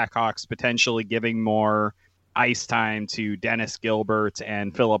on the Blackhawks potentially giving more ice time to Dennis Gilbert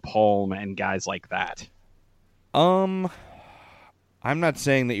and Philip Holm and guys like that. I'm not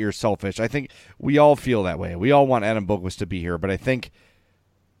saying that you're selfish. I think we all feel that way. We all want Adam Boquist to be here, but I think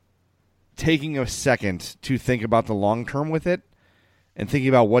taking a second to think about the long term with it and thinking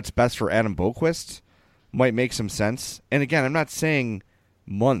about what's best for Adam Boquist might make some sense. And again, I'm not saying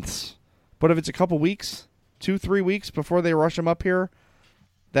months, but if it's a couple weeks, 2-3 weeks before they rush him up here,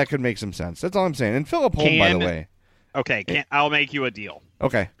 that could make some sense. That's all I'm saying. And Philip Holm, by the way. Okay, I'll make you a deal.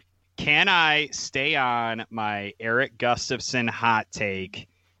 Okay. can I stay on my Eric Gustafson hot take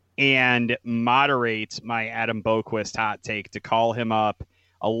and moderate my Adam Boquist hot take to call him up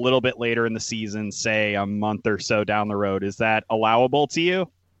a little bit later in the season, say a month or so down the road? Is that allowable to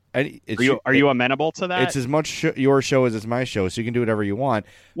you? Are you amenable to that? It's as much your show as it's my show, so you can do whatever you want.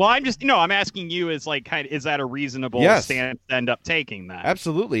 Well, I'm asking you is that a reasonable stance to end up taking that?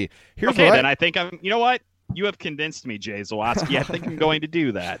 Absolutely. I think you know what? You have convinced me, Jay Zawatsky. I think I'm going to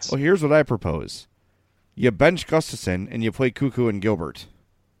do that. Well, here's what I propose. You bench Gustafson and you play Cuckoo and Gilbert.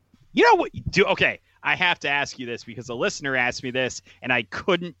 You know what? Okay, I have to ask you this because a listener asked me this, and I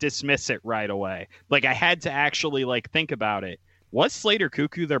couldn't dismiss it right away. Like, I had to actually, think about it. Was Slater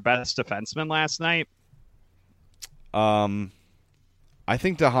Cuckoo their best defenseman last night? I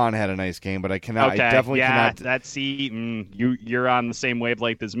think DeHaan had a nice game, but I cannot. Okay, I definitely cannot. You're on the same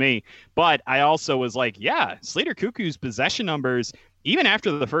wavelength as me. But I also was like, yeah, Slater Cuckoo's possession numbers, even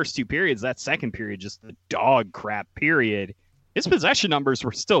after the first two periods, that second period, just the dog crap period, his possession numbers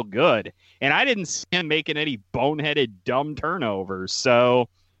were still good. And I didn't see him making any boneheaded, dumb turnovers. So,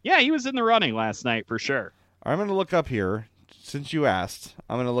 yeah, he was in the running last night for sure. I'm going to look up here. Since you asked,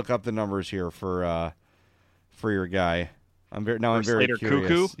 I'm going to look up the numbers here for your guy. I'm very Slater curious.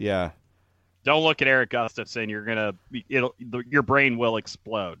 Cuckoo? Yeah. Don't look at Eric Gustafson. Your brain will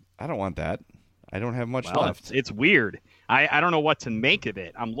explode. I don't want that. I don't have much left. It's weird. I don't know what to make of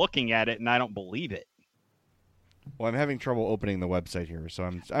it. I'm looking at it and I don't believe it. Well, I'm having trouble opening the website here, so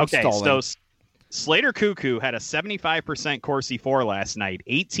I'm okay, stalling. So Slater Cuckoo had a 75% Corsi for last night,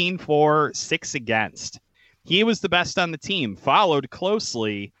 18-4, 6 against. He was the best on the team, followed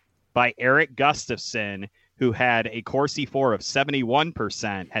closely by Eric Gustafson, who had a Corsi for of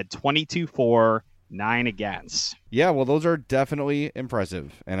 71%, had 22-4, 9 against. Yeah, well, those are definitely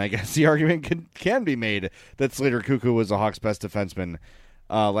impressive. And I guess the argument can be made that Slater Cuckoo was the Hawks' best defenseman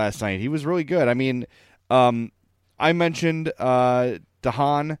last night. He was really good. I mean, I mentioned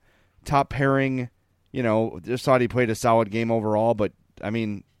DeHaan, top pairing. Just thought he played a solid game overall. But, I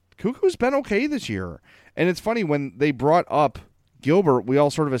mean, Cuckoo's been okay this year. And it's funny, when they brought up Gilbert, we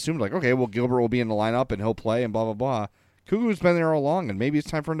all sort of assumed, okay, well, Gilbert will be in the lineup and he'll play and blah, blah, blah. Cuckoo's been there all along, and maybe it's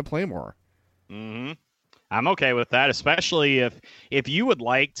time for him to play more. Mm-hmm. I'm okay with that, especially if you would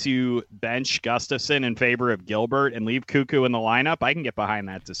like to bench Gustafson in favor of Gilbert and leave Cuckoo in the lineup, I can get behind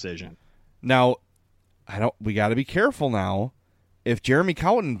that decision. Now, we got to be careful now. If Jeremy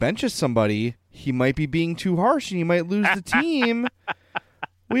Colliton benches somebody, he might be being too harsh and he might lose the team.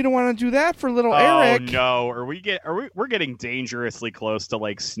 We don't want to do that for little Eric. Oh no! We're getting dangerously close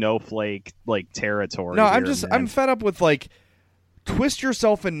to snowflake territory. No, here, I'm fed up with twist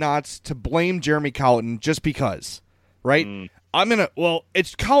yourself in knots to blame Jeremy Colliton just because, right?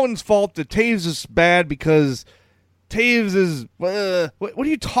 It's Colliton's fault that Taves is bad because Taves is what are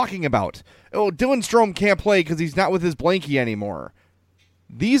you talking about? Oh, Dylan Strome can't play because he's not with his blankie anymore.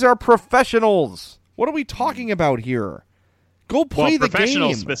 These are professionals. What are we talking about here? Go play the game.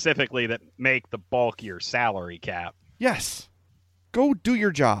 Professionals specifically that make the bulkier salary cap. Yes. Go do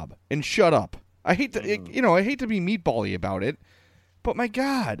your job and shut up. I hate to, I hate to be meatball-y about it, but my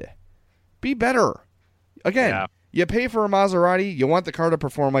God, be better. Again, You pay for a Maserati, you want the car to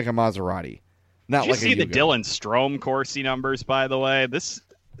perform like a Maserati, not like a Yugo. Did you see the Dylan Strome Corsi numbers, by the way? I'm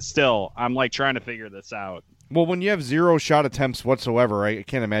trying to figure this out. Well, when you have 0 shot attempts whatsoever, I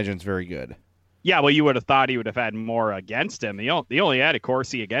can't imagine it's very good. Yeah, well, you would have thought he would have had more against him. He only had a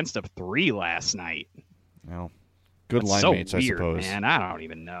Corsi against him 3 last night. Well, good line so mates, weird, I suppose. Man, I don't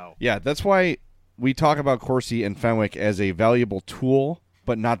even know. Yeah, that's why we talk about Corsi and Fenwick as a valuable tool,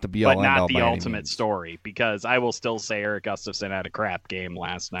 but not the be-all, end-all by any means. But not the ultimate story, because I will still say Eric Gustafson had a crap game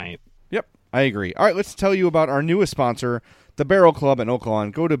last night. Yep, I agree. All right, let's tell you about our newest sponsor, the Barrel Club in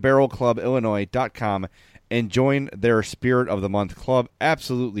Oaklawn. Go to barrelclubillinois.com and join their Spirit of the Month club.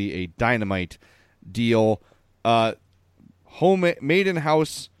 Absolutely a dynamite deal. Made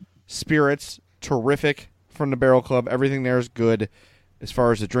in-house spirits, terrific from the Barrel Club. Everything there is good. As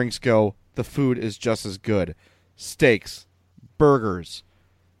far as the drinks go, the food is just as good. Steaks, burgers.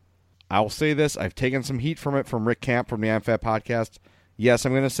 I'll say this. I've taken some heat from it from Rick Camp from the I'm Fat podcast. Yes,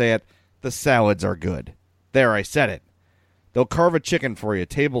 I'm going to say it. The salads are good. There, I said it. They'll carve a chicken for you,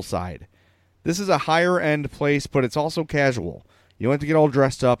 tableside. This is a higher-end place, but it's also casual. You don't have to get all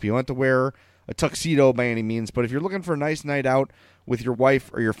dressed up. You don't have to wear a tuxedo by any means. But if you're looking for a nice night out with your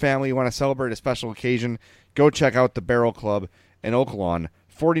wife or your family, you want to celebrate a special occasion, go check out the Barrel Club in Oaklawn,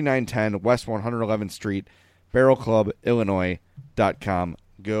 4910 West 111th Street, barrelclubillinois.com.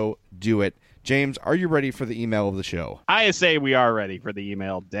 Go do it. James, are you ready for the email of the show? I say we are ready for the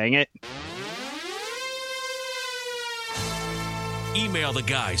email. Dang it. Email the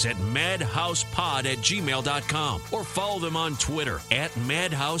guys at madhousepod@gmail.com or follow them on Twitter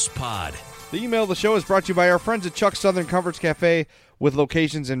 @madhousepod. The email of the show is brought to you by our friends at Chuck's Southern Comforts Cafe with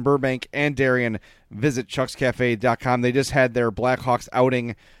locations in Burbank and Darien. Visit chuckscafe.com. They just had their Blackhawks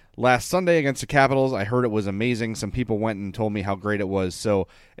outing last Sunday against the Capitals. I heard it was amazing. Some people went and told me how great it was. So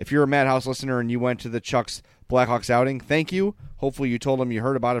if you're a Madhouse listener and you went to the Chuck's Blackhawks outing, thank you. Hopefully you told them you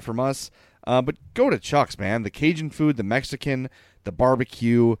heard about it from us. But go to Chuck's, man. The Cajun food, the Mexican, the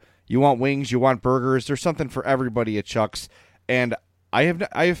barbecue. You want wings, you want burgers. There's something for everybody at Chuck's. And I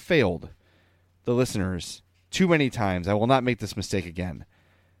have failed the listeners too many times. I will not make this mistake again.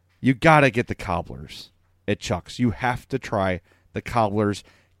 You got to get the cobblers at Chuck's. You have to try the cobblers.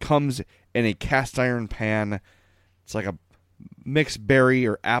 Comes in a cast iron pan. It's like a mixed berry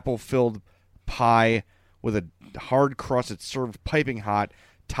or apple-filled pie with a hard crust. It's served piping hot,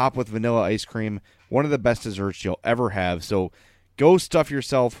 topped with vanilla ice cream. One of the best desserts you'll ever have. So go stuff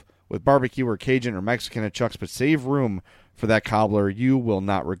yourself with barbecue or Cajun or Mexican at Chuck's, but save room for that cobbler. You will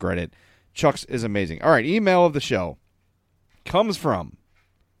not regret it. Chuck's is amazing. All right, email of the show comes from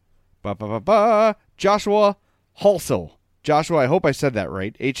Joshua Halsell. Joshua, I hope I said that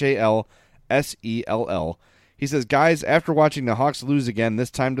right. Halsell. He says, guys, after watching the Hawks lose again,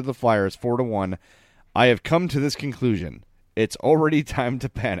 this time to the Flyers 4-1, I have come to this conclusion. It's already time to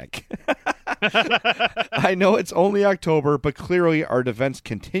panic. I know it's only October, but clearly our defense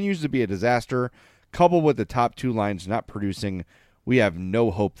continues to be a disaster. Coupled with the top two lines not producing, we have no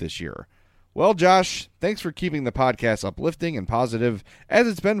hope this year. Well, Josh, thanks for keeping the podcast uplifting and positive, as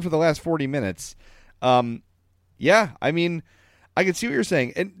it's been for the last 40 minutes. Yeah, I mean, I can see what you're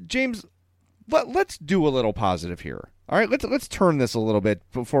saying. And James, let's do a little positive here. All right, let's turn this a little bit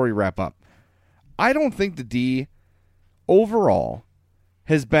before we wrap up. I don't think the D overall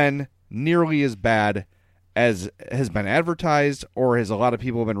has been nearly as bad as has been advertised or as a lot of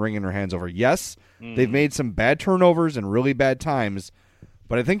people have been wringing their hands over. Yes, they've made some bad turnovers and really bad times,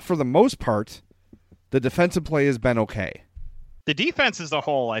 but I think for the most part, the defensive play has been okay. The defense as a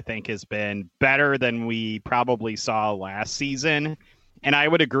whole, I think, has been better than we probably saw last season. And I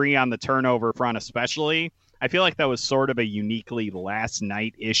would agree on the turnover front especially. I feel like that was sort of a uniquely last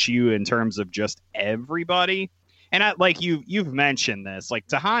night issue in terms of just everybody. And you've mentioned this, like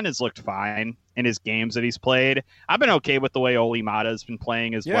Tahan has looked fine in his games that he's played. I've been okay with the way Oli Mata has been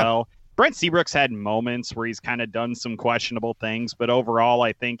playing as well. Brent Seabrook's had moments where he's kind of done some questionable things, but overall,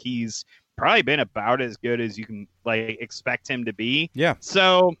 I think he's probably been about as good as you can expect him to be. Yeah.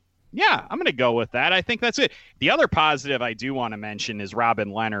 So, yeah, I'm going to go with that. I think that's it. The other positive I do want to mention is Robin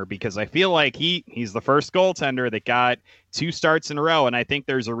Lehner, because I feel like he's the first goaltender that got 2 starts in a row, and I think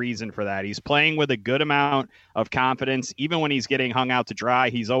there's a reason for that. He's playing with a good amount of confidence. Even when he's getting hung out to dry,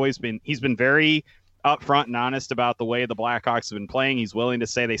 he's been very upfront and honest about the way the Blackhawks have been playing. He's willing to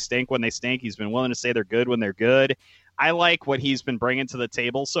say they stink when they stink. He's been willing to say they're good when they're good. I like what he's been bringing to the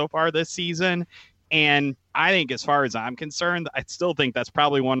table so far this season. And I think as far as I'm concerned, I still think that's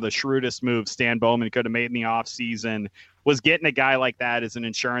probably one of the shrewdest moves Stan Bowman could have made in the offseason, was getting a guy like that as an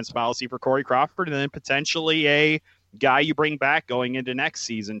insurance policy for Corey Crawford, and then potentially a guy you bring back going into next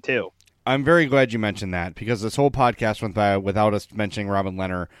season too. I'm very glad you mentioned that, because this whole podcast went by without us mentioning Robin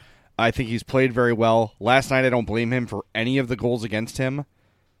Lehner. I think he's played very well. Last night, I don't blame him for any of the goals against him.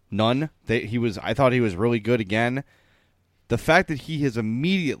 None. I thought he was really good again. The fact that he has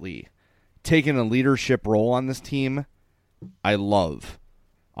immediately taken a leadership role on this team, I love.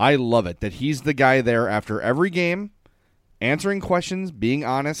 I love it that he's the guy there after every game, answering questions, being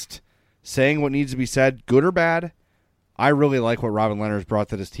honest, saying what needs to be said, good or bad. I really like what Robin Lehner's brought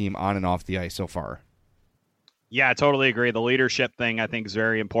to this team on and off the ice so far. Yeah, I totally agree. The leadership thing, I think, is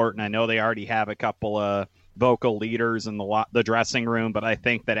very important. I know they already have a couple of vocal leaders in the dressing room, but I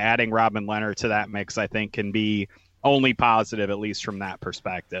think that adding Robin Lehner to that mix, I think, can be only positive, at least from that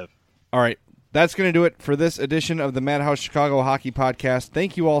perspective. All right, that's going to do it for this edition of the Madhouse Chicago Hockey Podcast.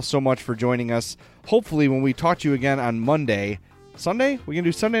 Thank you all so much for joining us. Hopefully, when we talk to you again on Monday, Sunday? We can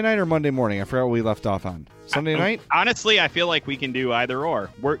do Sunday night or Monday morning. I forgot what we left off on. Sunday night? Honestly, I feel like we can do either or.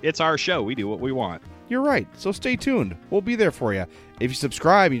 It's our show. We do what we want. You're right. So stay tuned. We'll be there for you. If you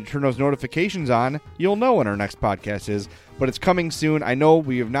subscribe and you turn those notifications on, you'll know when our next podcast is. But it's coming soon. I know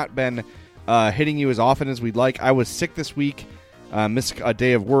we have not been hitting you as often as we'd like. I was sick this week. Missed a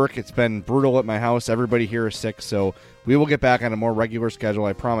day of work. It's been brutal at my house. Everybody here is sick. So we will get back on a more regular schedule,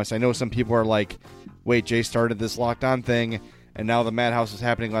 I promise. I know some people are like, wait, Jay started this lockdown thing, and now the Madhouse is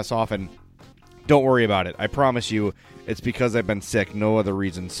happening less often. Don't worry about it. I promise you, it's because I've been sick. No other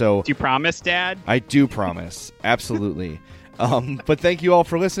reason. So, do you promise, Dad? I do promise. Absolutely. But thank you all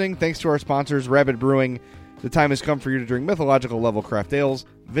for listening. Thanks to our sponsors, Rabid Brewing, The time has come for you to drink mythological level craft ales.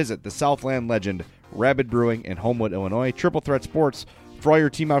 Visit the Southland legend, Rabid Brewing in Homewood, Illinois. Triple Threat Sports. For all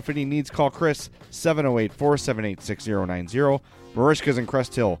your team outfitting needs, call Chris, 708-478-6090. Marishka's in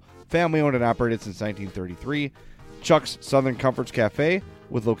Crest Hill, family-owned and operated since 1933. Chuck's Southern Comforts Cafe,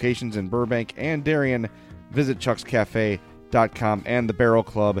 with locations in Burbank and Darien. Visit chuckscafe.com, and the Barrel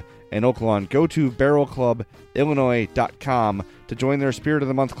Club in Oaklawn. Go to barrelclubillinois.com to join their Spirit of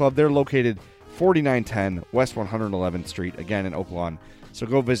the Month Club. They're located 4910 West 111th Street, again in Oaklawn. So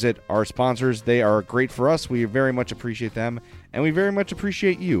go visit our sponsors. They are great for us. We very much appreciate them, and we very much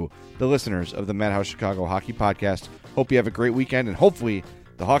appreciate you, the listeners of the Madhouse Chicago Hockey Podcast. Hope you have a great weekend, and hopefully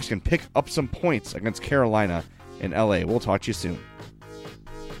the Hawks can pick up some points against Carolina in LA. We'll talk to you soon.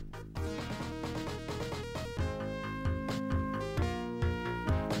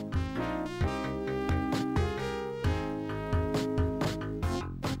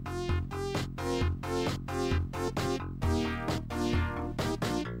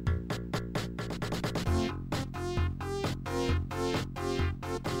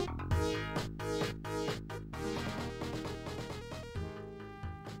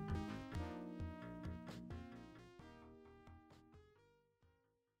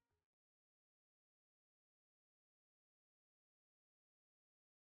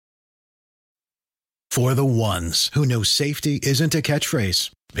 For the ones who know safety isn't a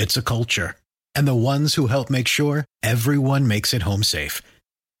catchphrase, it's a culture. And the ones who help make sure everyone makes it home safe.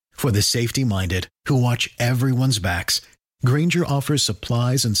 For the safety-minded who watch everyone's backs, Grainger offers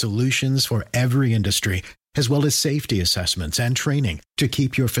supplies and solutions for every industry, as well as safety assessments and training to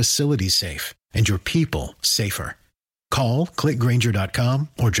keep your facilities safe and your people safer. Call, click Grainger.com,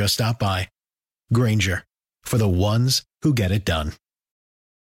 or just stop by. Grainger, for the ones who get it done.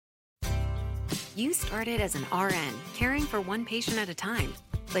 You started as an RN, caring for one patient at a time.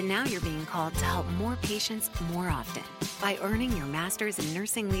 But now you're being called to help more patients more often. By earning your master's in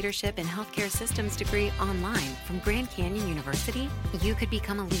nursing leadership and healthcare systems degree online from Grand Canyon University, you could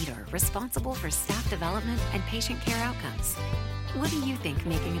become a leader responsible for staff development and patient care outcomes. What do you think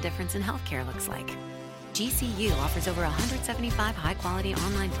making a difference in healthcare looks like? GCU offers over 175 high-quality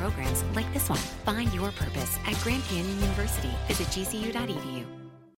online programs like this one. Find your purpose at Grand Canyon University. Visit gcu.edu.